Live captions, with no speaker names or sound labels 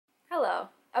Hello.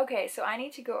 Okay, so I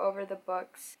need to go over the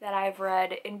books that I've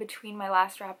read in between my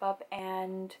last wrap-up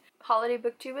and Holiday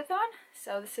Booktubeathon.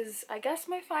 So this is, I guess,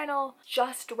 my final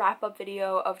just wrap-up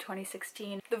video of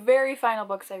 2016. The very final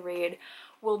books I read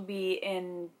will be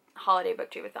in Holiday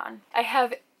Booktubeathon. I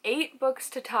have 8 books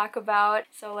to talk about,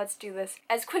 so let's do this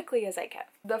as quickly as I can.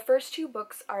 The first 2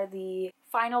 books are the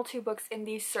final 2 books in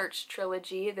the Search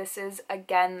trilogy. This is,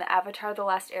 again, the Avatar: The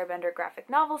Last Airbender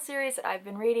graphic novel series that I've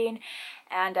been reading,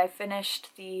 and I finished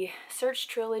the Search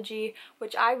trilogy,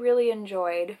 which I really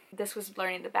enjoyed. This was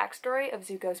learning the backstory of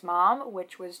Zuko's mom,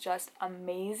 which was just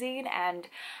amazing, and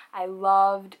I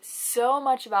loved so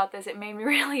much about this. It made me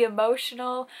really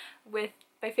emotional with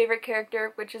my favorite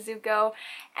character, which is Zuko,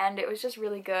 and it was just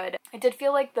really good. I did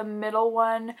feel like the middle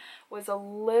one was a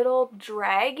little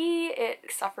draggy. It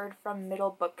suffered from middle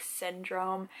book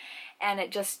syndrome, and it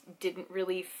just didn't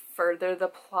really further the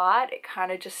plot. It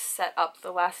kind of just set up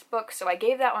the last book, so I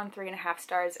gave that one 3.5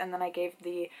 stars, and then I gave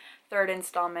the third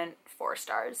installment 4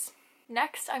 stars.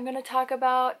 Next, I'm going to talk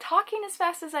about Talking as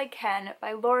Fast as I Can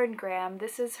by Lauren Graham.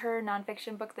 This is her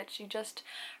nonfiction book that she just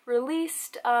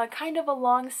released kind of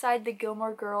alongside the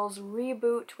Gilmore Girls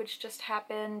reboot, which just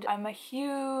happened. I'm a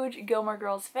huge Gilmore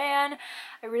Girls fan.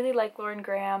 I really like Lauren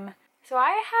Graham. So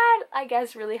I had, I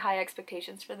guess, really high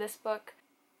expectations for this book,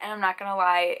 and I'm not gonna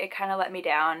lie, it kind of let me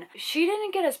down. She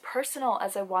didn't get as personal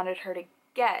as I wanted her to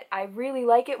get. I really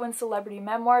like it when celebrity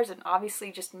memoirs, and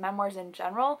obviously just memoirs in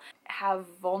general, have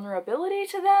vulnerability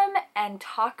to them and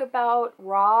talk about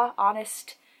raw,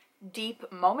 honest,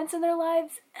 deep moments in their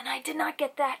lives, and I did not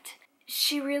get that.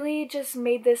 She really just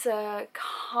made this a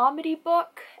comedy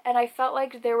book, and I felt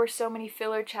like there were so many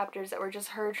filler chapters that were just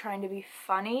her trying to be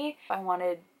funny. I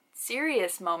wanted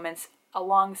serious moments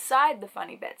alongside the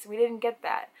funny bits. We didn't get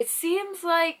that. It seems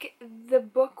like the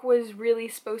book was really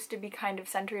supposed to be kind of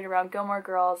centered around Gilmore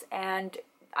Girls, and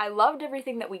I loved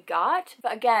everything that we got,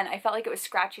 but again, I felt like it was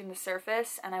scratching the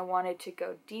surface, and I wanted to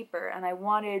go deeper, and I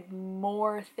wanted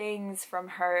more things from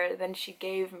her than she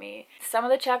gave me. Some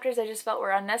of the chapters I just felt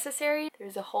were unnecessary.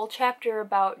 There's a whole chapter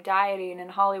about dieting in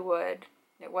Hollywood.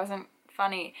 It wasn't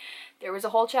funny. There was a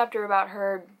whole chapter about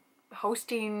her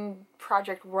hosting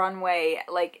Project Runway,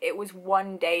 like it was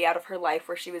one day out of her life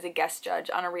where she was a guest judge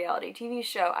on a reality TV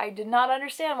show. I did not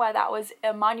understand why that was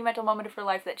a monumental moment of her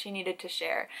life that she needed to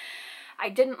share. I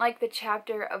didn't like the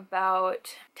chapter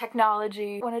about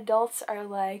technology, when adults are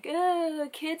like,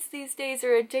 kids these days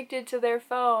are addicted to their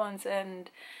phones and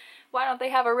why don't they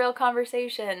have a real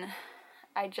conversation?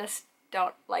 I just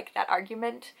don't like that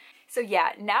argument. So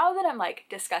yeah, now that I'm like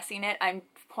discussing it, I'm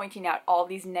pointing out all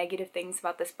these negative things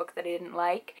about this book that I didn't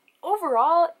like.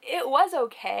 Overall, it was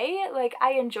okay. Like,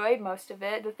 I enjoyed most of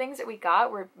it. The things that we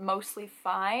got were mostly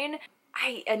fine.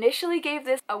 I initially gave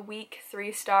this a weak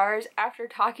 3 stars. After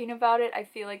talking about it, I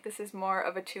feel like this is more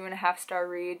of a 2.5 star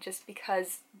read just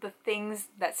because the things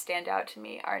that stand out to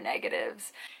me are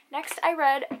negatives. Next, I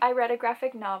read a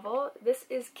graphic novel. This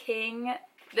is King.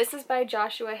 This is by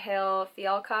Joshua Hale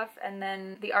Fialkov, and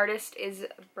then the artist is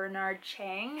Bernard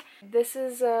Chang. This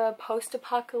is a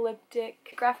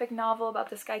post-apocalyptic graphic novel about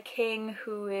this guy King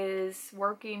who is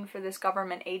working for this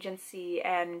government agency,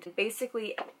 and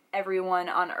basically everyone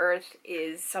on Earth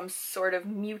is some sort of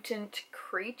mutant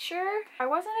creature. I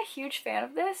wasn't a huge fan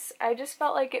of this. I just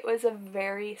felt like it was a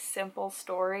very simple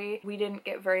story. We didn't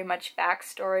get very much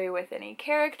backstory with any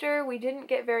character. We didn't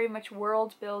get very much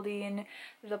world building.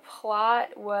 The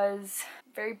plot was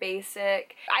very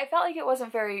basic. I felt like it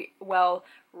wasn't very well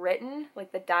written.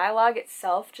 Like, the dialogue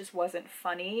itself just wasn't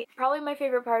funny. Probably my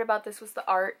favorite part about this was the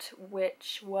art,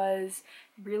 which was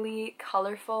really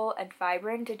colorful and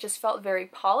vibrant. It just felt very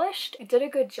polished. It did a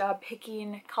good job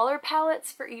picking color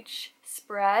palettes for each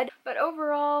spread, but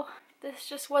overall this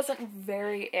just wasn't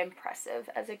very impressive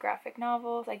as a graphic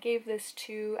novel. I gave this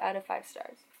 2 out of 5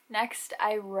 stars. Next,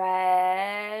 I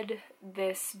read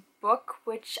this book,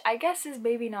 which I guess is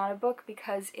maybe not a book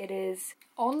because it is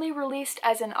only released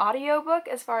as an audiobook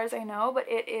as far as I know, but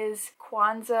it is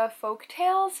Kwanzaa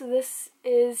Folktales. This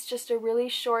is just a really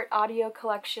short audio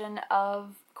collection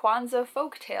of Kwanzaa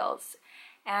folktales,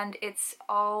 and it's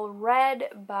all read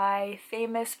by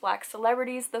famous Black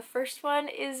celebrities. The first one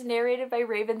is narrated by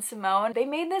Raven-Symoné. They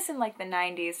made this in like the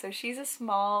 90s, so she's a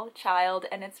small child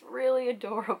and it's really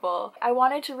adorable. I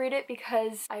wanted to read it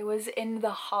because I was in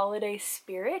the holiday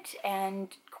spirit,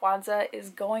 and Kwanzaa is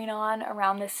going on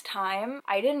around this time.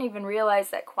 I didn't even realize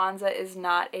that Kwanzaa is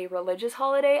not a religious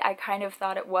holiday. I kind of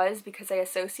thought it was because I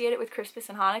associate it with Christmas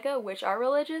and Hanukkah, which are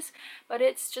religious, but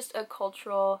it's just a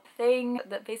cultural thing,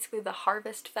 that basically the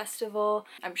harvest festival.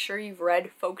 I'm sure you've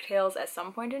read folk tales at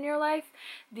some point in your life.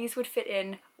 These would fit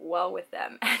in well with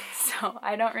them, and so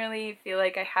I don't really feel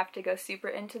like I have to go super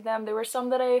into them. There were some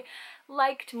that I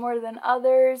liked more than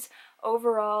others.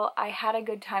 Overall, I had a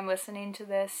good time listening to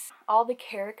this. All the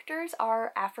characters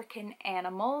are African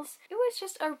animals. It was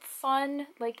just a fun,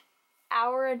 like,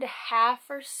 hour and a half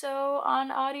or so on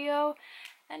audio,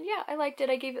 and yeah, I liked it.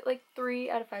 I gave it like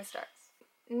 3 out of 5 stars.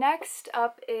 Next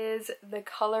up is The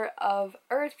Color of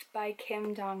Earth by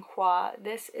Kim Dong-hwa.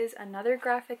 This is another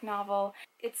graphic novel.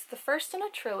 It's the first in a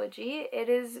trilogy. It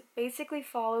is basically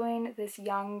following this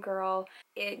young girl.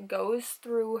 It goes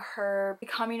through her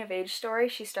coming of age story.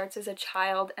 She starts as a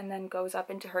child and then goes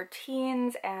up into her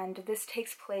teens, and this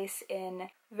takes place in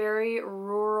very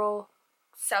rural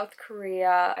South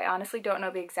Korea. I honestly don't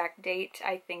know the exact date.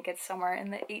 I think it's somewhere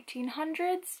in the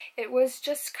 1800s. It was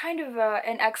just kind of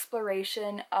an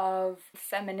exploration of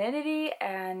femininity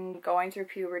and going through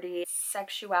puberty,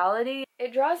 sexuality.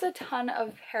 It draws a ton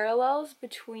of parallels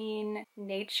between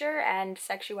nature and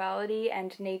sexuality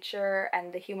and nature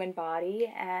and the human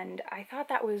body, and I thought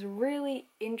that was really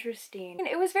interesting.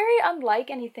 It was very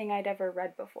unlike anything I'd ever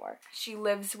read before. She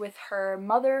lives with her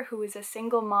mother, who is a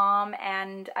single mom,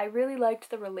 and I really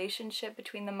liked the relationship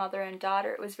between the mother and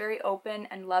daughter. It was very open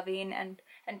and loving and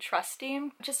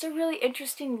trusting. Just a really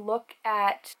interesting look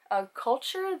at a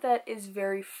culture that is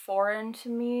very foreign to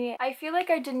me. I feel like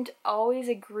I didn't always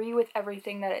agree with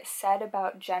everything that it said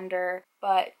about gender,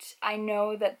 but I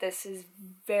know that this is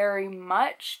very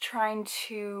much trying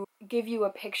to give you a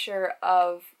picture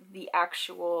of the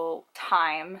actual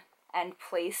time and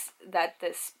place that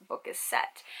this book is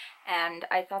set, and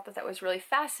I thought that that was really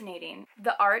fascinating.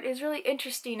 The art is really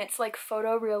interesting. It's like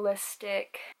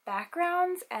photorealistic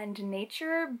backgrounds and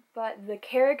nature, but the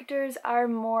characters are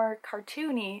more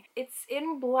cartoony. It's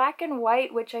in black and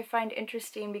white, which I find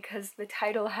interesting because the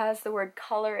title has the word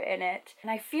color in it, and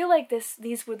I feel like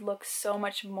these would look so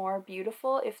much more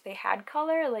beautiful if they had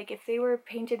color. Like if they were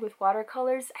painted with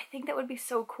watercolors, I think that would be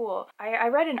so cool. I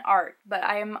read an art, but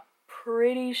I am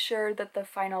pretty sure that the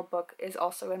final book is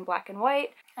also in black and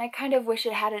white. I kind of wish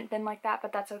it hadn't been like that,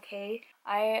 but that's okay.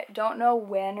 I don't know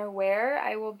when or where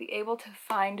I will be able to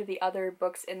find the other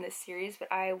books in this series, but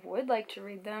I would like to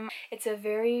read them. It's a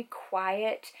very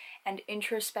quiet and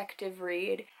introspective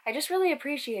read. I just really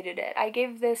appreciated it. I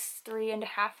gave this 3.5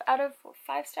 out of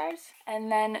 5 stars. And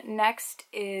then next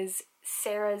is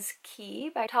Sarah's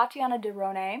Key by Tatiana de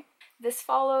Ronay. This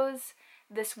follows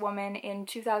this woman in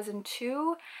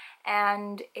 2002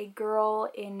 and a girl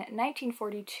in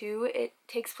 1942. It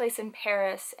takes place in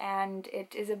Paris, and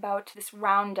it is about this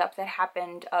roundup that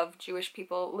happened of Jewish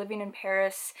people living in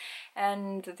Paris,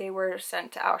 and they were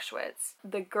sent to Auschwitz.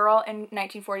 The girl in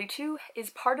 1942 is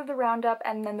part of the roundup,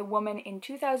 and then the woman in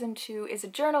 2002 is a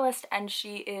journalist, and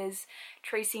she is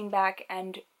tracing back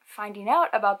and finding out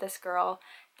about this girl.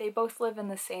 They both live in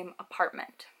the same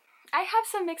apartment. I have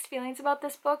some mixed feelings about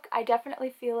this book. I definitely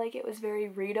feel like it was very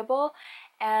readable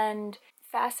and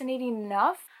fascinating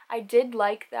enough. I did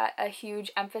like that a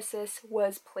huge emphasis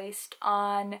was placed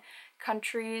on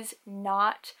countries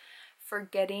not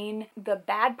forgetting the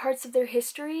bad parts of their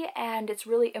history, and it's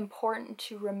really important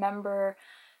to remember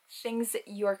things that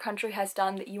your country has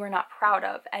done that you are not proud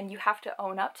of, and you have to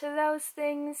own up to those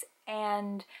things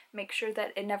and make sure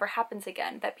that it never happens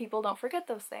again, that people don't forget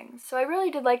those things. So I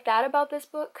really did like that about this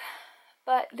book,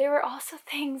 but there were also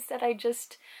things that I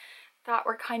just thought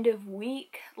were kind of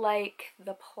weak, like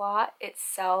the plot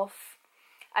itself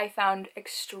I found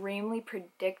extremely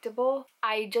predictable.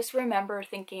 I just remember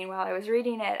thinking while I was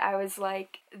reading it, I was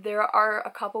like, there are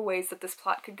a couple ways that this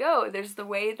plot could go. There's the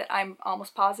way that I'm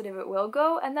almost positive it will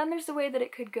go, and then there's the way that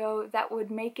it could go that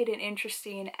would make it an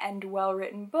interesting and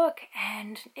well-written book,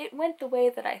 and it went the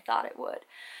way that I thought it would.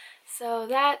 So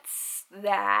that's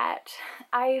that.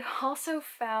 I also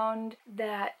found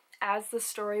that as the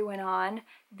story went on,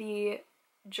 the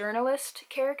journalist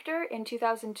character in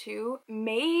 2002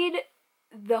 made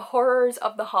the horrors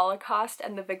of the Holocaust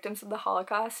and the victims of the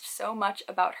Holocaust so much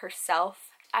about herself.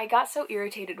 I got so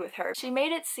irritated with her. She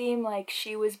made it seem like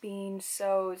she was being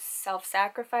so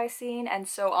self-sacrificing and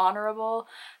so honorable,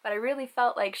 but I really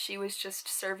felt like she was just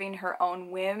serving her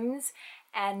own whims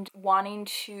and wanting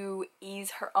to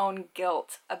ease her own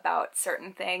guilt about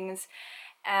certain things,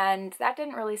 and that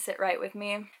didn't really sit right with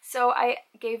me. So I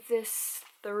gave this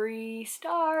 3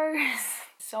 stars.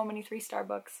 So many 3-star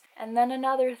books. And then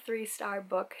another 3-star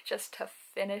book just to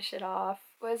finish it off.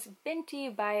 was Binti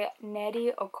by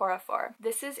Nnedi Okorafor.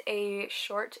 This is a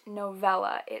short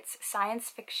novella. It's science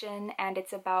fiction and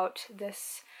it's about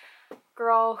this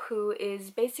girl who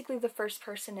is basically the first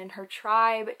person in her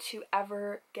tribe to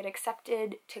ever get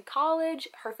accepted to college.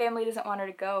 Her family doesn't want her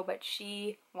to go, but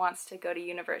she wants to go to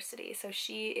university. So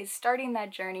she is starting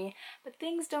that journey, but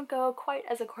things don't go quite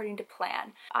as according to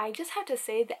plan. I just have to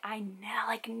say that I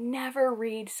never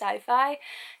read sci-fi,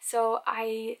 so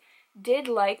I did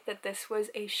like that this was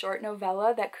a short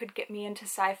novella that could get me into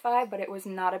sci-fi, but it was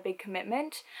not a big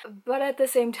commitment. But at the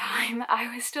same time,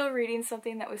 I was still reading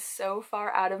something that was so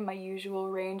far out of my usual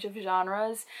range of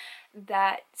genres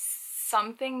that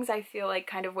some things I feel like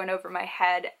kind of went over my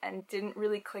head and didn't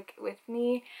really click with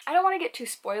me. I don't want to get too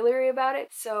spoilery about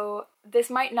it, so this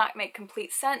might not make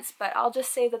complete sense, but I'll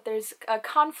just say that there's a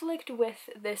conflict with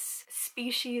this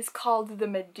species called the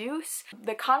Medusa.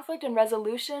 The conflict and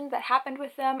resolution that happened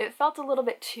with them, it felt a little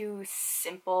bit too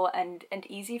simple and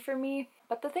easy for me.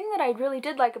 But the thing that I really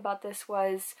did like about this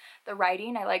was the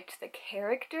writing. I liked the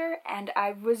character, and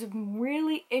I was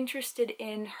really interested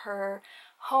in her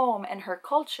home and her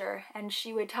culture, and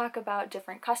she would talk about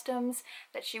different customs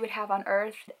that she would have on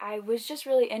Earth. I was just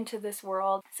really into this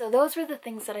world. So those were the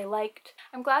things that I liked.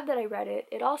 I'm glad that I read it.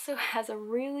 It also has a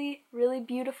really, really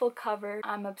beautiful cover.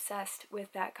 I'm obsessed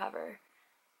with that cover.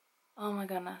 Oh my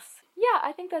goodness. Yeah,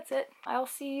 I think that's it. I'll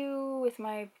see you with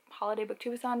my holiday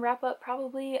booktubeathon wrap up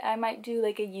probably. I might do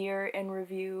like a year in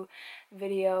review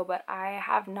video, but I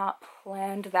have not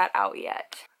planned that out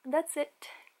yet. That's it.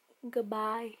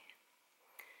 Goodbye.